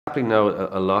Happening now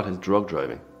a lot is drug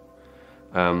driving,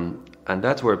 and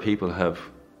that's where people have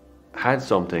had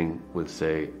something, we'll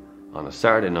say, on a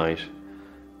Saturday night,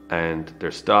 and they're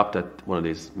stopped at one of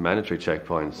these mandatory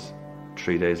checkpoints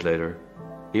 3 days later,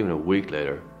 even a week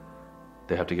later.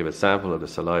 They have to give a sample of the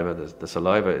saliva. The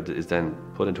saliva is then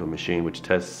put into a machine which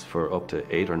tests for up to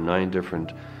 8 or 9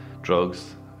 different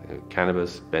drugs,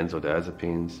 cannabis,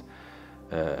 benzodiazepines,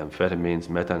 amphetamines,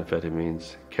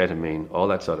 methamphetamines, ketamine, all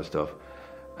that sort of stuff,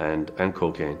 and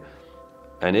cocaine.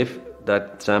 And if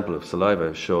that sample of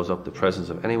saliva shows up the presence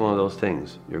of any one of those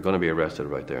things, you're going to be arrested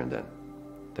right there and then.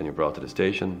 Then you're brought to the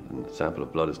station and a sample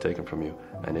of blood is taken from you,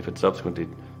 and if it subsequently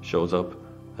shows up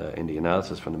in the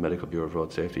analysis from the Medical Bureau of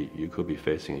Road Safety, you could be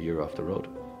facing a year off the road.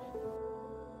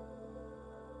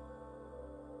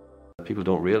 People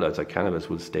don't realize that cannabis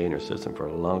will stay in your system for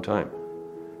a long time.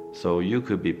 So you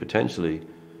could be potentially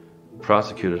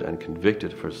prosecuted and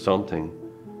convicted for something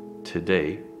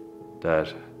today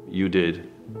that you did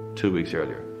 2 weeks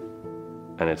earlier.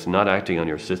 And it's not acting on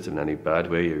your system in any bad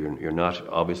way. You're not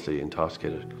obviously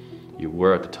intoxicated. You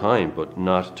were at the time, but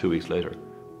not 2 weeks later.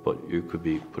 But you could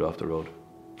be put off the road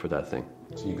for that thing.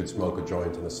 So you could smoke a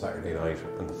joint on a Saturday night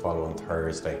and the following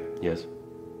Thursday? Yes.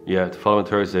 Yeah, the following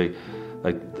Thursday,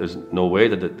 like, there's no way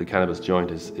that the cannabis joint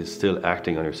is still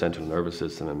acting on your central nervous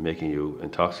system and making you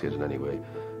intoxicated in any way.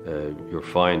 You're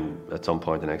fine at some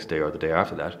point the next day or the day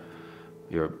after that.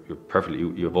 You're perfectly,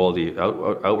 you have all the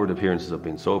outward appearances of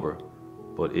being sober.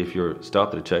 But if you're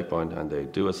stopped at a checkpoint and they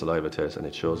do a saliva test and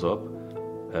it shows up,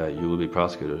 you will be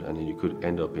prosecuted, and you could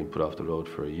end up being put off the road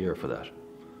for a year for that.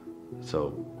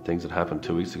 So things that happened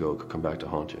 2 weeks ago could come back to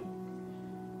haunt you.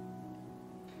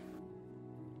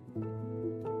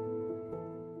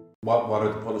 What are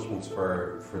the punishments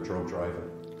for drug driving?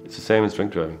 It's the same as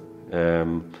drink driving.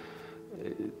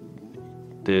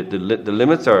 The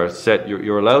limits are set.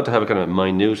 You're allowed to have a kind of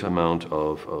minute amount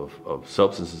of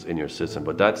substances in your system,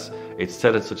 but it's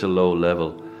set at such a low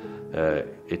level.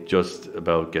 It just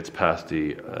about gets past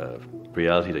the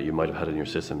reality that you might have had in your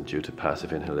system due to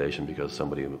passive inhalation because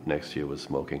somebody next to you was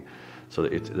smoking. So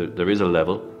there is a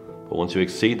level, but once you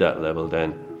exceed that level,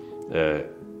 then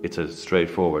it's a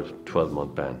straightforward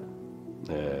 12-month ban.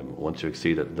 Once you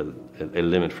exceed a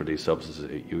limit for these substances,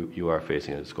 you are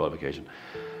facing a disqualification.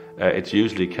 It's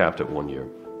usually capped at 1 year.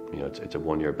 You know, it's a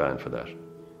 1-year ban for that.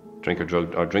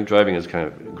 Drink driving is kind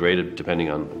of graded depending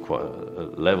on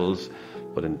levels,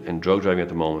 but in drug driving at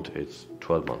the moment, it's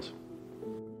 12 months.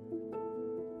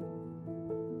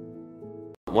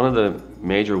 One of the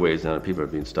major ways now that people are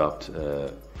being stopped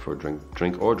for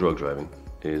drink or drug driving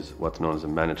is what's known as a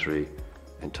mandatory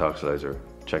intoxilizer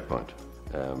checkpoint.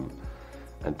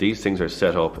 And these things are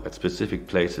set up at specific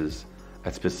places,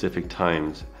 at specific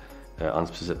times, on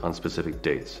specific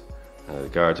dates. The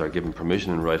guards are given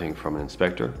permission in writing from an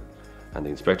inspector, and the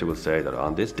inspector will say that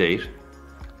on this date,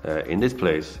 in this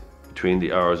place, between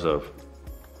the hours of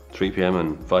 3 p.m.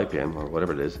 and 5 p.m. or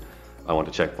whatever it is, I want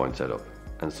a checkpoint set up.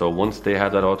 And so once they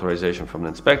have that authorization from an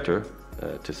inspector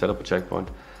to set up a checkpoint,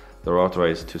 they're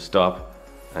authorized to stop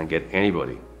and get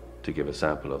anybody to give a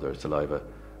sample of their saliva,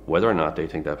 whether or not they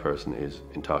think that person is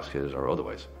intoxicated or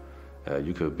otherwise.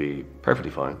 You could be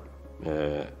perfectly fine,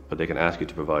 but they can ask you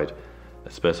to provide a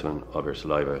specimen of your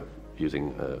saliva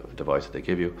using a device that they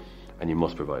give you, and you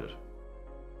must provide it.